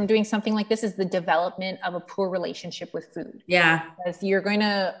comes from doing something like this is the development of a poor relationship with food. Yeah. Because you're going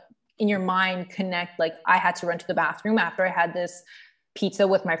to, in your mind, connect, like, I had to run to the bathroom after I had this pizza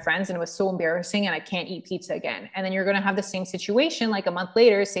with my friends and it was so embarrassing and I can't eat pizza again. And then you're going to have the same situation like a month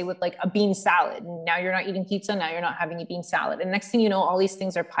later, say with like a bean salad. And now you're not eating pizza. Now you're not having a bean salad. And next thing you know, all these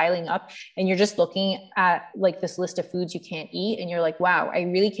things are piling up and you're just looking at like this list of foods you can't eat. And you're like, wow, I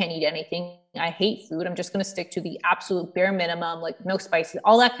really can't eat anything. I hate food. I'm just going to stick to the absolute bare minimum, like no spices,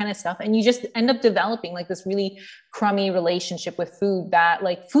 all that kind of stuff. And you just end up developing like this really crummy relationship with food that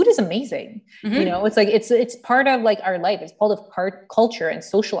like food is amazing. Mm-hmm. It's like, it's part of like our life. It's part of culture and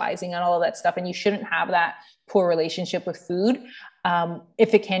socializing and all of that stuff. And you shouldn't have that poor relationship with food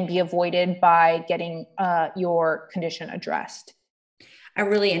if it can be avoided by getting your condition addressed. A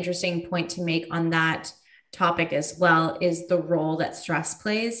really interesting point to make on that topic as well is the role that stress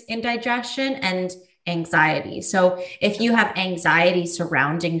plays in digestion and anxiety. So if you have anxiety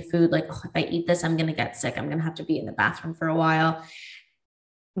surrounding food, like, oh, if I eat this, I'm going to get sick, I'm going to have to be in the bathroom for a while.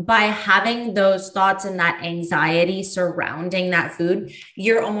 By having those thoughts and that anxiety surrounding that food,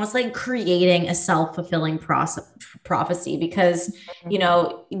 you're almost like creating a self-fulfilling prophecy because,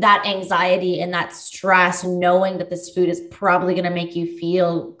 that anxiety and that stress, knowing that this food is probably going to make you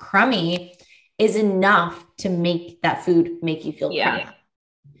feel crummy, is enough to make that food make you feel crummy.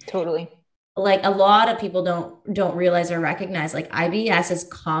 Totally. like a lot of people don't realize or recognize like IBS is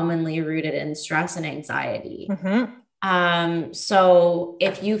commonly rooted in stress and anxiety. Mm-hmm. So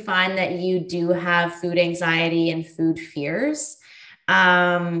if you find that you do have food anxiety and food fears,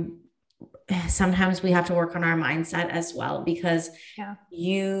 um, sometimes we have to work on our mindset as well, because Yeah.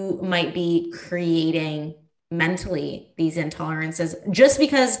 you might be creating mentally these intolerances just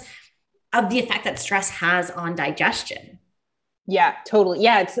because of the effect that stress has on digestion. Yeah, totally.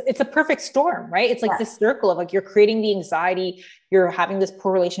 Yeah, it's a perfect storm, right? It's like Yeah. this circle of like you're creating the anxiety, you're having this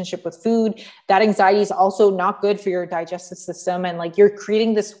poor relationship with food. That anxiety is also not good for your digestive system, and like you're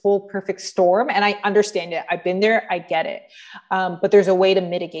creating this whole perfect storm. And I understand it. I've been there. I get it. But there's a way to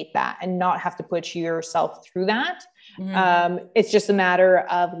mitigate that and not have to put yourself through that. Mhm. It's just a matter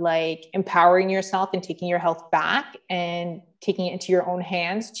of like empowering yourself and taking your health back and taking it into your own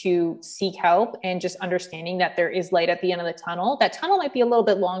hands to seek help, and just understanding that there is light at the end of the tunnel. That tunnel might be a little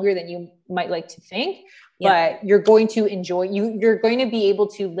bit longer than you might like to think, Yep. but you're going to enjoy you're going to be able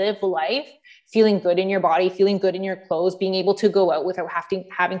to live life feeling good in your body, feeling good in your clothes, being able to go out without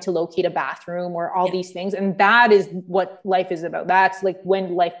having to locate a bathroom or all Yep. these things. And that is what life is about. That's like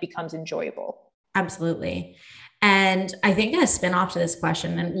when life becomes enjoyable. Absolutely. And I think a spin off to this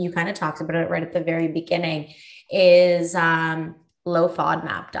question, and you kind of talked about it right at the very beginning, is low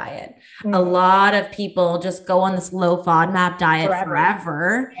FODMAP diet. A Mm, lot of people just go on this low FODMAP diet forever.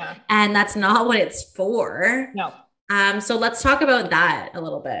 forever, Yeah. and that's not what it's for. No. So let's talk about that a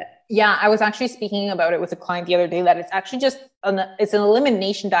little bit. Yeah, I was actually speaking about it with a client the other day that it's actually just it's an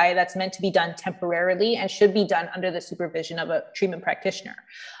elimination diet that's meant to be done temporarily and should be done under the supervision of a treatment practitioner,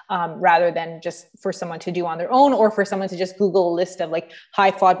 rather than just for someone to do on their own, or for someone to just Google a list of like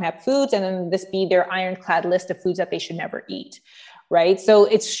high FODMAP foods and then this be their ironclad list of foods that they should never eat. Right. So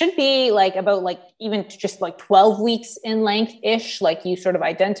it should be like about like even just like 12 weeks in length ish. Like you sort of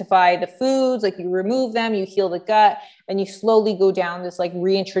identify the foods, like you remove them, you heal the gut, and you slowly go down this like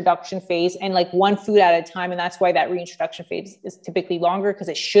reintroduction phase, and like one food at a time. And that's why that reintroduction phase is typically longer, because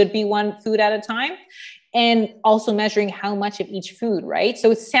it should be one food at a time. And also measuring how much of each food, right?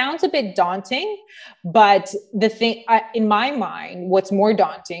 So it sounds a bit daunting, but the thing in my mind, what's more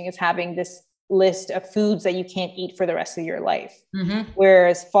daunting is having this list of foods that you can't eat for the rest of your life. Mm-hmm.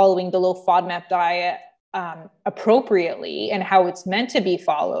 Whereas following the low FODMAP diet appropriately and how it's meant to be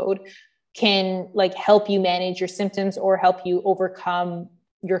followed can like help you manage your symptoms or help you overcome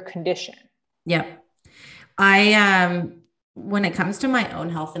your condition. Yep. I when it comes to my own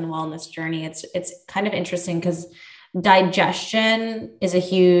health and wellness journey, it's kind of interesting because digestion is a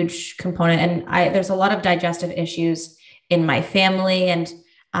huge component, and I there's a lot of digestive issues in my family. And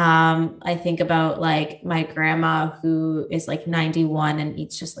I think about like my grandma who is like 91 and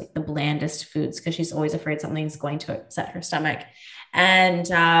eats just like the blandest foods because she's always afraid something's going to upset her stomach. And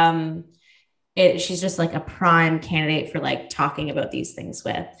she's just like a prime candidate for like talking about these things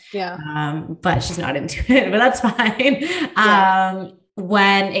with. Yeah. But she's not into it, but that's fine. Yeah.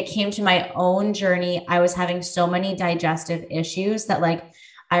 When it came to my own journey, I was having so many digestive issues that like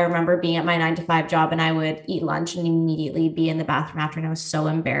I remember being at my 9 to 5 job and I would eat lunch and immediately be in the bathroom after, and I was so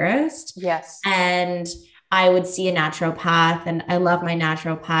embarrassed. Yes. And I would see a naturopath, and I love my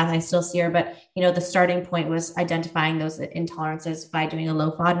naturopath. I still see her, but you know, the starting point was identifying those intolerances by doing a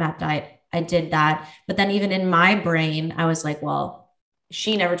low FODMAP diet. I did that. But then even in my brain, I was like, well,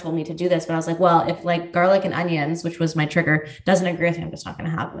 she never told me to do this, but I was like, well, if like garlic and onions, which was my trigger, doesn't agree with me, I'm just not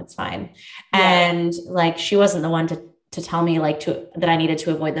going to have them. It's fine. Yeah. And like, she wasn't the one to tell me like that I needed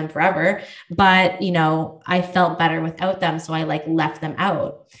to avoid them forever. But, you know, I felt better without them. So I like left them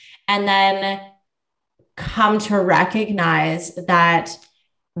out. And then come to recognize that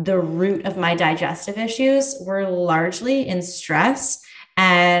the root of my digestive issues were largely in stress,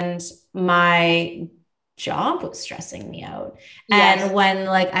 and my job was stressing me out. Yes. And when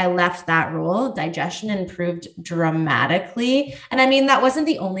like I left that role, digestion improved dramatically. And I mean, that wasn't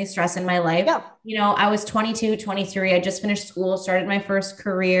the only stress in my life. Yeah. You know, I was 22, 23. I just finished school, started my first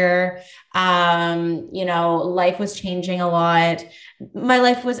career. You know, life was changing a lot.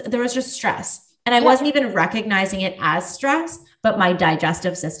 There was just stress. And I Yeah. wasn't even recognizing it as stress, but my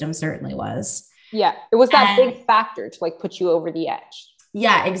digestive system certainly was. Yeah. It was that And big factor to like put you over the edge.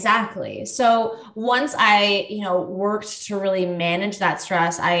 yeah, exactly. So once I, you know, worked to really manage that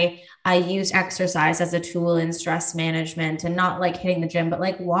stress, I used exercise as a tool in stress management, and not like hitting the gym, but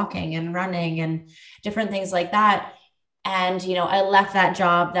like walking and running and different things like that. And, you know, I left that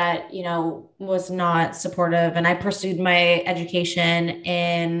job that, you know, was not supportive, and I pursued my education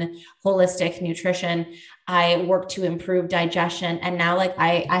in holistic nutrition. I worked to improve digestion, and now like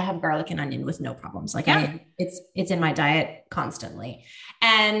I have garlic and onion with no problems. Like Yeah. it's in my diet constantly.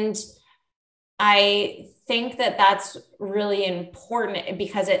 And I think that that's really important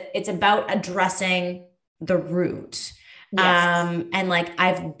because it's about addressing the root. Yes. And like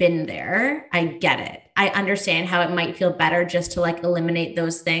I've been there. I get it. I understand how it might feel better just to like eliminate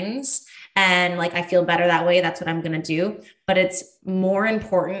those things. And like I feel better that way. That's what I'm gonna do. But it's more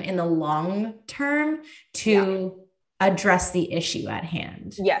important in the long term Yeah. to address the issue at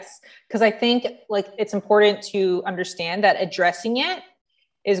hand. Yes. Because I think like it's important to understand that addressing it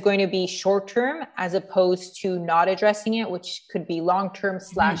is going to be short term as opposed to not addressing it, which could be long term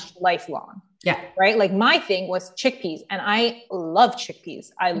slash lifelong. Yeah. Right. Like my thing was chickpeas, and I love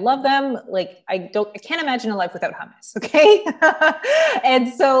chickpeas. I love them. Like I can't imagine a life without hummus. Okay.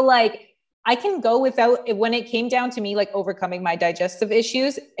 And so like I can go without, when it came down to me, like overcoming my digestive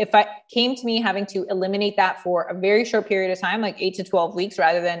issues, if I came to me having to eliminate that for a very short period of time, like 8 to 12 weeks,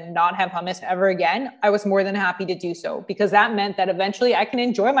 rather than not have hummus ever again, I was more than happy to do so, because that meant that eventually I can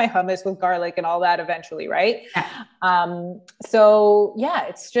enjoy my hummus with garlic and all that eventually. Right. Yeah. So yeah,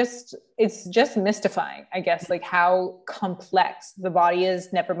 it's just mystifying, I guess, like how complex the body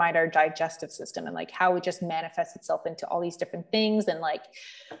is, never mind our digestive system, and like how it just manifests itself into all these different things. And like,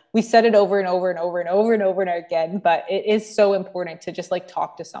 we said it over and over and over and over and over and again, but it is so important to just like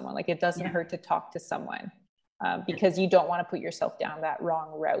talk to someone. Like it doesn't hurt to talk to someone, because you don't want to put yourself down that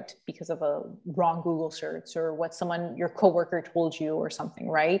wrong route because of a wrong Google search or what your coworker told you or something.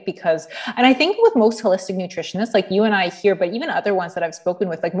 Right. And I think with most holistic nutritionists, like you and I here, but even other ones that I've spoken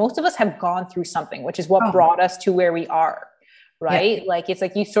with, like most of us have gone through something, which is what brought us to where we are. Right. Yeah. Like, it's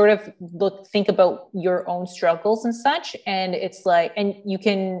like, you sort of think about your own struggles and such. And it's like, and you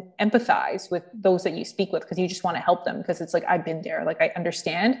can empathize with those that you speak with, because you just want to help them. Because it's like, I've been there. Like, I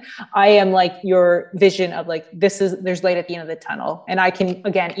understand. I am like your vision of like, there's light at the end of the tunnel. And I can,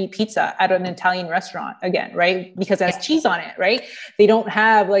 again, eat pizza at an Italian restaurant again. Right. Because it has cheese on it. Right. They don't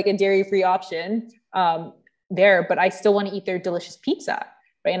have like a dairy-free option there, but I still want to eat their delicious pizza.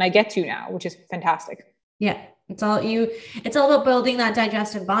 Right. And I get to now, which is fantastic. Yeah. It's all about building that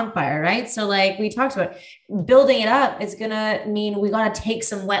digestive bonfire, right? So like we talked about, building it up is going to mean we got to take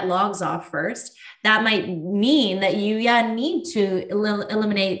some wet logs off first. That might mean that you need to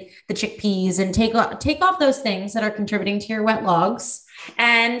eliminate the chickpeas and take off those things that are contributing to your wet logs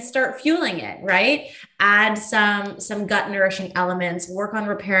and start fueling it, right? Add some gut nourishing elements, work on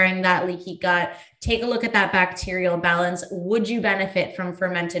repairing that leaky gut, take a look at that bacterial balance. Would you benefit from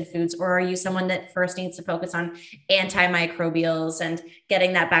fermented foods, or are you someone that first needs to focus on antimicrobials and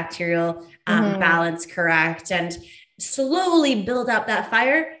getting that bacterial balance correct, and slowly build up that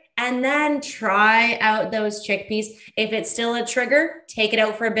fire? And then try out those chickpeas. If it's still a trigger, take it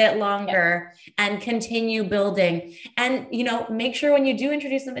out for a bit longer and continue building. And, make sure when you do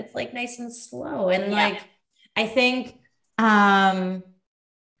introduce them, it's like nice and slow. And like, I think at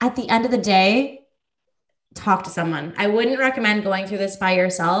the end of the day, talk to someone. I wouldn't recommend going through this by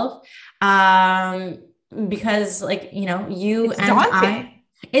yourself, because like, you and daunting.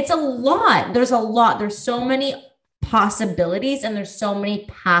 It's a lot. There's so many possibilities, and there's so many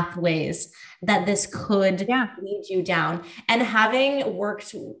pathways that this could lead you down. And having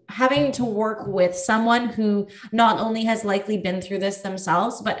to work with someone who not only has likely been through this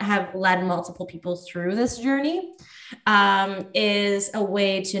themselves, but have led multiple people through this journey, is a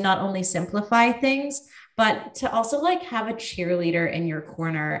way to not only simplify things, but to also like have a cheerleader in your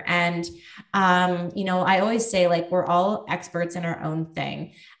corner. And, I always say like, we're all experts in our own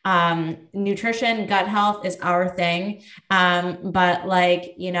thing. Nutrition, gut health is our thing. But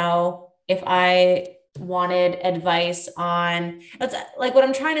like, if I wanted advice on, like, what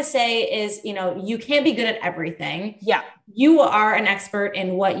I'm trying to say is, you can't be good at everything. Yeah. You are an expert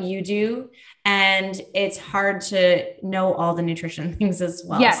in what you do, and it's hard to know all the nutrition things as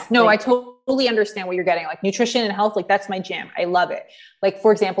well. Yes. No, I totally understand what you're getting. Like nutrition and health, like that's my jam. I love it. Like,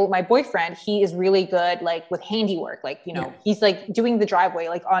 for example, my boyfriend, he is really good, like with handiwork, like, he's like doing the driveway,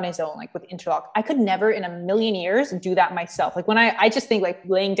 like on his own, like with interlock. I could never in a million years do that myself. Like when I just think like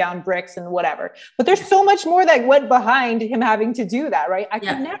laying down bricks and whatever, but there's so much more that went behind him having to do that. Right. I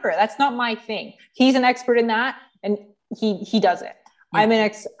could never, that's not my thing. He's an expert in that. And he does it. Yeah. I'm an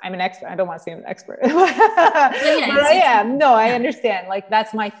expert. I don't want to say I'm an expert, but I am. No, I understand. Like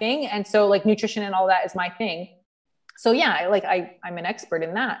that's my thing. And so like nutrition and all that is my thing. So yeah, I'm an expert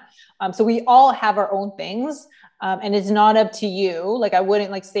in that. So we all have our own things. And it's not up to you. Like I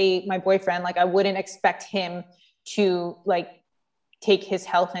wouldn't like say my boyfriend, like I wouldn't expect him to like take his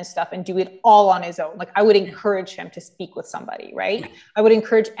health and stuff and do it all on his own. Like I would encourage him to speak with somebody, right? Yeah. I would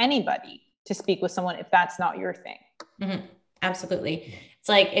encourage anybody to speak with someone if that's not your thing. Mm-hmm. Absolutely. It's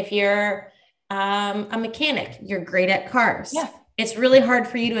like if you're a mechanic, you're great at cars. Yeah. it's really hard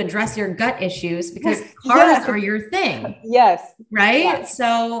for you to address your gut issues because carbs Yes. are your thing, Yes. right? Yeah.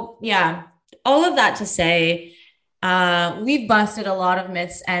 So yeah, all of that to say, we've busted a lot of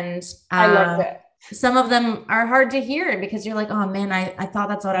myths, and I love it. some of them are hard to hear because you're like, oh man, I thought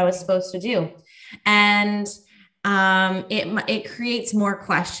that's what I was supposed to do. And it creates more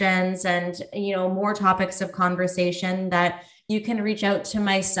questions and, more topics of conversation that you can reach out to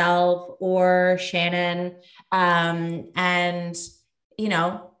myself or Shannon, and, you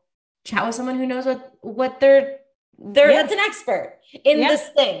know, chat with someone who knows what they're Yeah. that's an expert in Yeah. this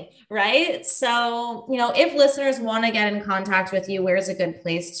thing, right? So, if listeners want to get in contact with you, where's a good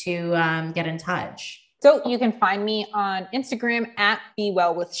place to get in touch? So you can find me on Instagram at Be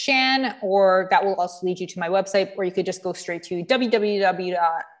Well with Shan, or that will also lead you to my website, or you could just go straight to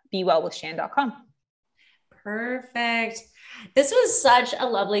www.bewellwithshan.com. Perfect. This was such a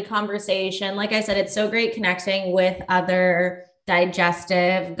lovely conversation. Like I said, it's so great connecting with other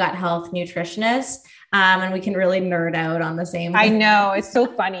digestive gut health nutritionists. And we can really nerd out on the same I thing. know, it's so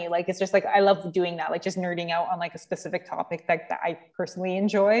funny. Like, it's just like, I love doing that, like just nerding out on like a specific topic that I personally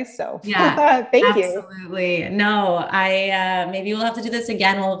enjoy. So Yeah, thank you. absolutely. No, I maybe we'll have to do this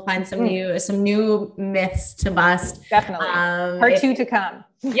again. We'll find some new myths to bust. Definitely. Part If two to come.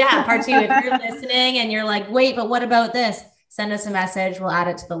 Yeah, part two. If you're listening and you're like, wait, but what about this? Send us a message. We'll add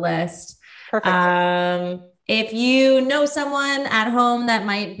it to the list. Perfect. If you know someone at home that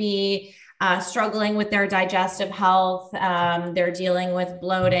might be struggling with their digestive health, they're dealing with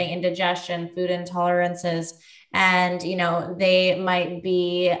bloating, indigestion, food intolerances, and they might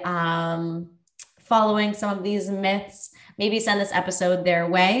be following some of these myths, maybe send this episode their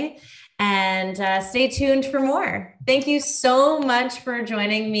way. And stay tuned for more. Thank you so much for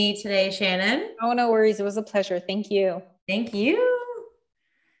joining me today, Shannon. Oh, no worries. It was a pleasure. Thank you. Thank you.